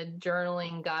 the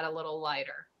journaling got a little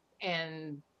lighter.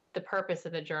 And the purpose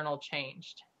of the journal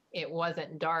changed. It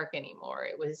wasn't dark anymore.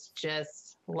 It was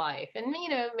just life. And,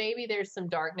 maybe there's some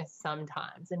darkness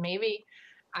sometimes. And maybe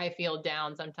I feel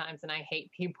down sometimes and I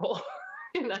hate people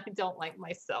and I don't like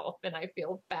myself and I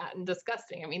feel fat and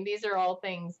disgusting. These are all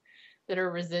things that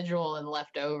are residual and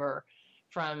left over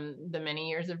from the many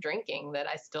years of drinking, that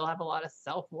I still have a lot of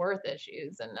self-worth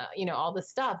issues and, all this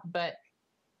stuff. But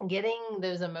getting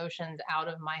those emotions out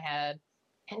of my head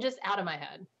and just out of my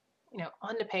head,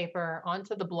 onto paper,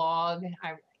 onto the blog.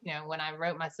 When I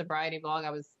wrote my sobriety blog,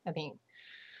 I was, I think,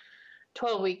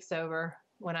 12 weeks sober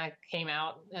when I came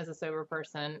out as a sober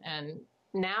person. And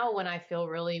now when I feel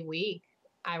really weak,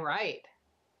 I write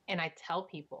and I tell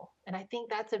people. And I think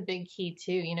that's a big key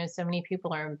too. You know, so many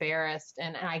people are embarrassed,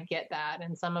 and I get that.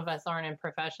 And some of us aren't in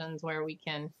professions where we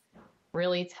can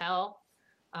really tell.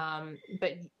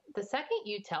 But the second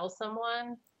you tell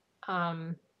someone,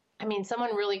 I mean,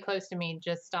 someone really close to me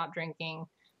just stopped drinking.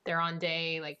 They're on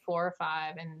day like 4 or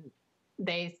 5, and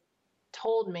they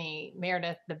told me,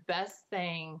 Meredith, the best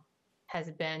thing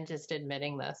has been just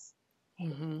admitting this.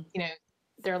 Mm-hmm. You know,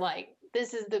 they're like,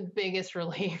 this is the biggest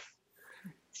relief.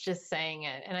 It's just saying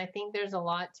it. And I think there's a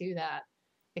lot to that,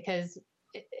 because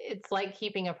it's like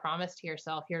keeping a promise to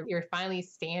yourself. You're finally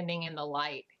standing in the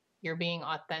light. You're being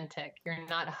authentic. You're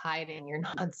not hiding. You're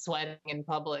not sweating in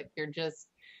public. You're just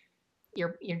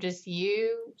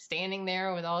you standing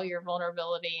there with all your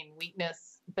vulnerability and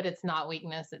weakness, but it's not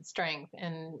weakness, it's strength.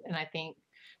 And I think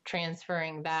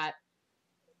transferring that,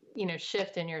 you know,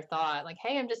 shift in your thought, like,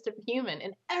 hey, I'm just a human,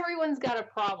 and everyone's got a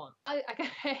problem. I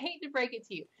hate to break it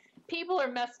to you. People are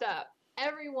messed up.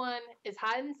 Everyone is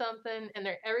hiding something, and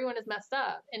everyone is messed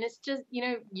up. And it's just, you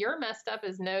know, your messed up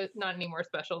is not any more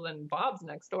special than Bob's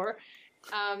next door.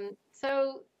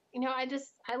 So, you know, I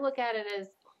look at it as,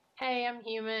 hey, I'm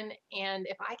human, and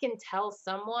if I can tell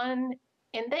someone,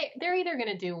 and they're either going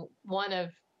to do one of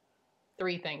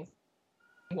 3 things,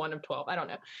 one of 12, I don't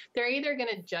know. They're either going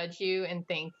to judge you and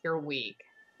think you're weak.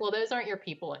 Well, those aren't your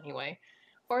people anyway.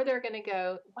 Or they're going to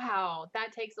go, wow,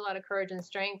 that takes a lot of courage and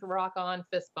strength, rock on,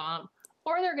 fist bump.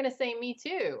 Or they're going to say, me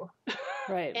too.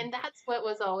 Right. And that's what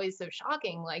was always so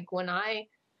shocking. Like when I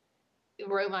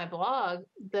wrote my blog,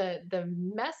 the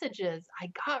messages I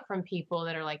got from people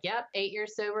that are like, yep, 8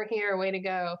 years sober here, way to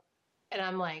go. And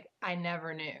I'm like, I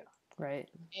never knew. Right.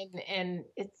 And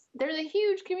there's a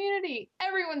huge community.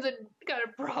 Everyone's got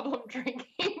a problem drinking.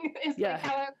 It's like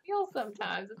how I feel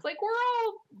sometimes. It's like we're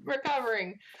all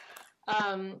recovering.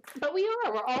 But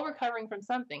we're all recovering from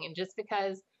something. And just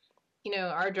because, you know,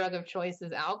 our drug of choice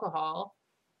is alcohol,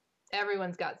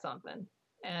 everyone's got something.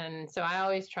 And so I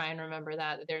always try and remember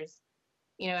that there's,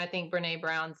 you know, I think Brene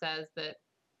Brown says that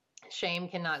shame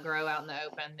cannot grow out in the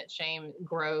open, that shame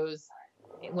grows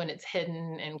when it's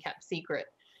hidden and kept secret.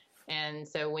 And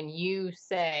so when you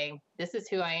say, this is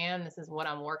who I am, this is what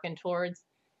I'm working towards,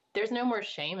 there's no more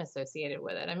shame associated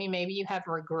with it. I mean, maybe you have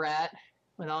regret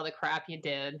with all the crap you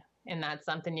did, and that's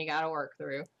something you got to work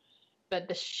through. But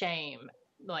the shame,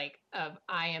 like, of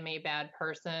I am a bad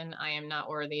person, I am not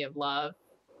worthy of love,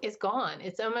 is gone.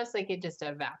 It's almost like it just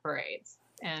evaporates.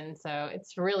 And so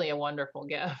it's really a wonderful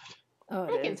gift. Oh,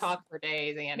 I can talk for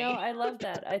days, Annie. No, I love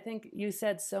that. I think you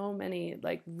said so many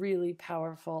like really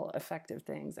powerful, effective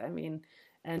things. I mean,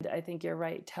 and I think you're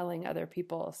right, telling other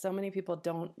people. So many people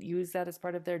don't use that as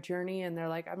part of their journey, and they're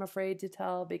like, I'm afraid to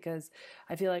tell because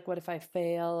I feel like, what if I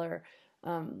fail? Or,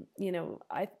 you know,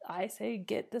 I say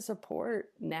get the support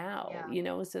now, you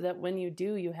know, so that when you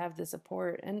do, you have the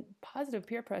support. And positive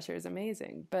peer pressure is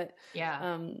amazing. But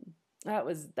that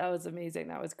was amazing.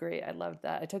 That was great. I loved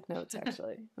that. I took notes,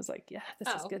 actually. I was like, yeah,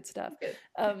 this is good stuff. Good.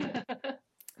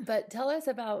 But tell us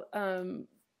about,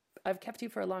 I've kept you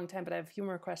for a long time, but I have a few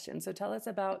more questions. So tell us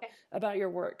about your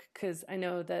work, because I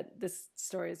know that this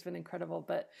story has been incredible.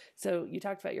 But so you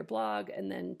talked about your blog,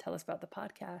 and then tell us about the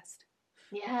podcast.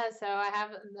 Yeah, so I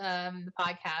have the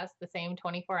podcast, The Same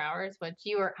 24 Hours, which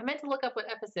I meant to look up what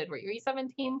episode were you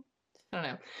 17? I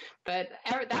don't know, but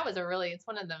that was it's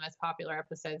one of the most popular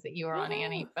episodes that you were on,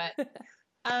 Annie. But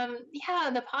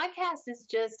the podcast is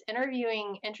just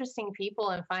interviewing interesting people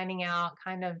and finding out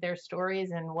kind of their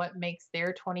stories and what makes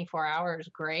their 24 hours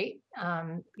great.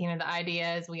 You know, the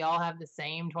idea is we all have the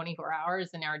same 24 hours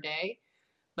in our day,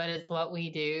 but it's what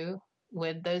we do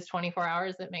with those 24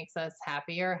 hours that makes us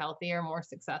happier, healthier, more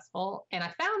successful. And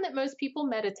I found that most people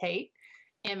meditate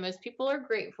and most people are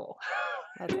grateful.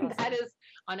 That's awesome. That is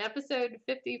on episode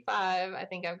 55. I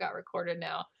think I've got recorded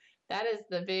now. That is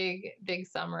the big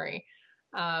summary.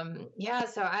 So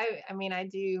I mean, I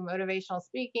do motivational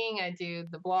speaking. I do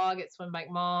the blog at Swim Bike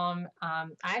Mom. I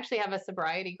actually have a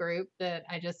sobriety group that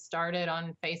I just started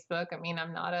on Facebook. I mean,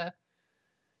 I'm not a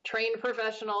trained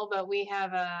professional, but we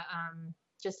have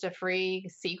just a free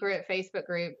secret Facebook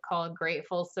group called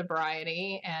Grateful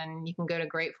Sobriety. And you can go to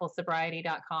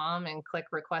gratefulsobriety.com and click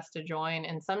request to join.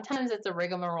 And sometimes it's a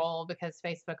rigmarole because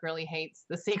Facebook really hates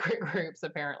the secret groups,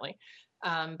 apparently.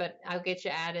 But I'll get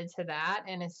you added to that.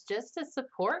 And it's just a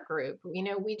support group. You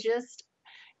know,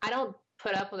 I don't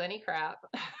put up with any crap.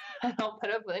 I don't put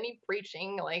up with any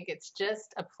preaching. Like, it's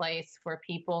just a place where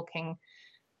people can,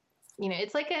 you know,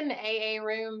 it's like an AA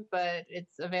room, but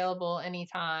it's available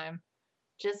anytime,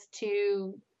 just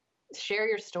to share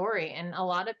your story. And a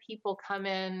lot of people come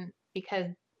in because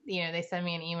they send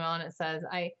me an email and it says,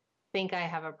 I think I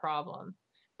have a problem,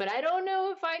 but I don't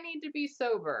know if I need to be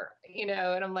sober,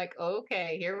 and I'm like,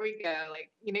 okay, here we go.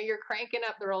 Like, you're cranking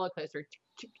up the roller coaster,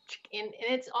 and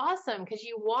it's awesome because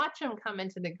you watch them come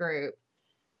into the group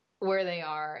where they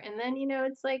are. And then,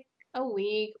 it's like a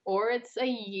week or it's a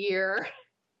year,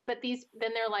 but then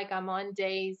they're like, I'm on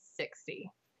day 60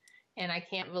 and I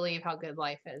can't believe how good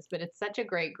life is. But it's such a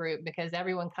great group because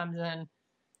everyone comes in,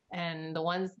 and the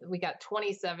ones, we got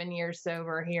 27 years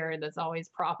sober here. That's always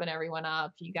propping everyone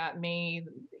up. You got me,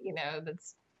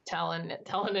 that's telling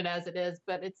it as it is,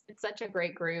 but it's such a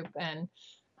great group. And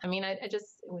I mean, I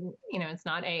just, it's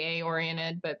not AA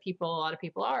oriented, but a lot of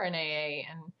people are in AA.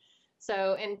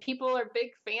 And people are big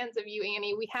fans of you,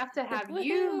 Annie. We have to have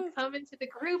you come into the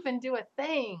group and do a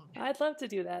thing. I'd love to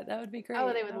do that. That would be great.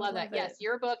 Oh, they would love that. Yes,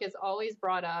 your book is always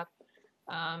brought up.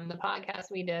 The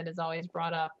podcast we did is always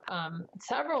brought up.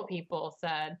 Several people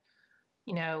said,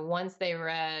 once they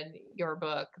read your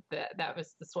book, that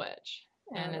was the switch.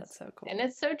 And that's so cool. And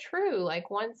it's so true.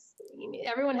 Like once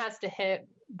everyone has to hit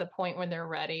the point when they're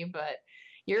ready, but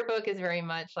your book is very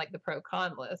much like the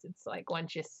pro-con list. It's like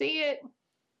once you see it,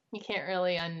 you can't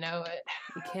really unknow it.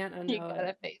 You can't unknow it. You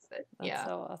gotta face it. That's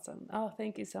so awesome. Oh,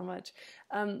 thank you so much.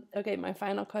 Okay, my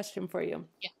final question for you.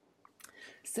 Yeah.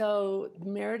 So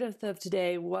Meredith of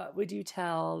today, what would you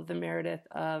tell the Meredith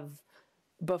of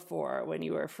before, when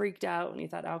you were freaked out, when you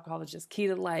thought alcohol was just key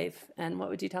to life? And what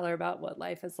would you tell her about what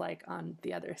life is like on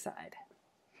the other side?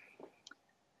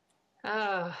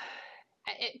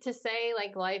 To say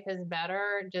like life is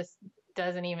better just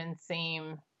doesn't even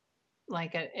seem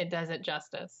like it does it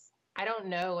justice. I don't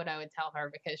know what I would tell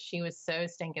her because she was so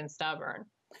stinking stubborn.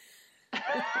 Like,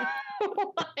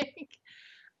 what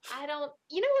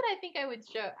I think I would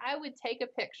show? I would take a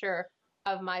picture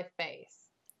of my face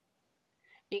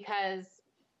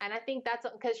and I think that's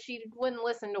because she wouldn't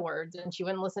listen to words and she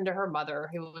wouldn't listen to her mother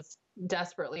who was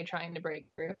desperately trying to break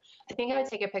through. I think I would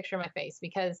take a picture of my face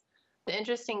because the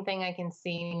interesting thing I can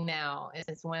see now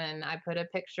is when I put a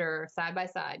picture side by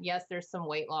side. Yes, there's some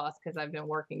weight loss because I've been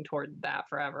working toward that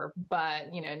forever.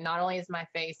 But, not only is my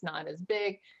face not as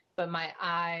big, but my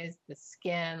eyes, the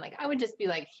skin, like I would just be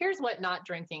like, here's what not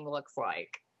drinking looks like.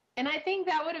 And I think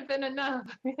that would have been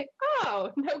enough. Like,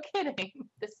 oh, no kidding.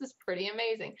 This is pretty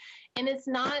amazing. And it's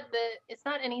not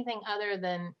anything other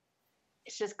than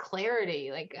it's just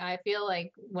clarity. Like I feel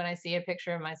like when I see a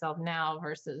picture of myself now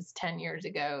versus 10 years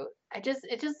ago, it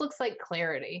just looks like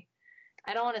clarity.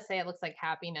 I don't want to say it looks like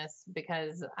happiness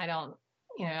because I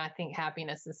think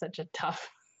happiness is such a tough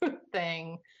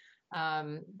thing.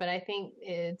 But I think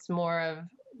it's more of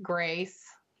grace.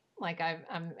 Like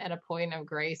I'm at a point of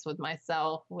grace with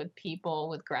myself, with people,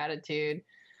 with gratitude.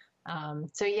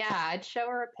 So yeah, I'd show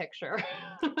her a picture.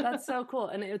 That's so cool.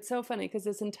 And it's so funny because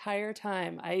this entire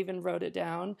time I even wrote it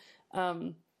down,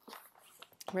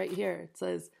 right here. It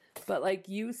says, but like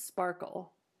you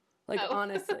sparkle, like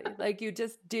honestly, like you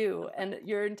just do. And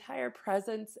your entire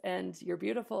presence and you're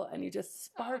beautiful and you just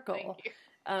sparkle. Thank you.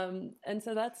 And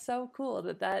so that's so cool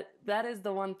that is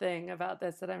the one thing about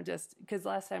this that I'm just, because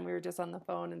last time we were just on the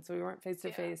phone and so we weren't face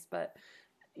to face, but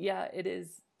yeah, it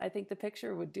is. I think the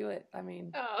picture would do it. I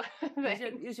mean,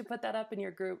 you should put that up in your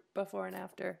group before and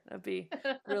after. That'd be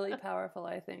really powerful.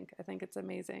 I think it's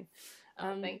amazing.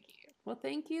 Thank you. Well,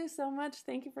 thank you so much.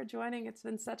 Thank you for joining. It's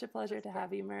been such a pleasure to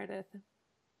have you, Meredith.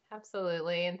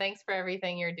 Absolutely. And thanks for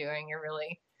everything you're doing. You're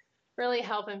really, really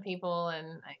helping people.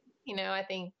 And I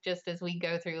think just as we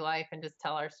go through life and just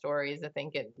tell our stories, I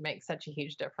think it makes such a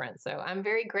huge difference. So I'm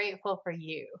very grateful for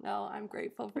you. Oh, I'm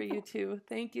grateful for you too.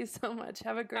 Thank you so much.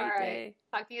 Have a great day.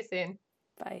 Talk to you soon.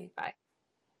 Bye. Bye.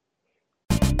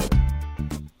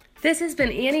 This has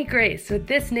been Annie Grace with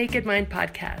This Naked Mind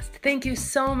podcast. Thank you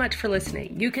so much for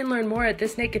listening. You can learn more at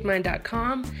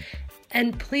thisnakedmind.com.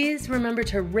 And please remember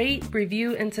to rate,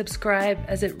 review, and subscribe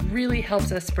as it really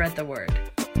helps us spread the word.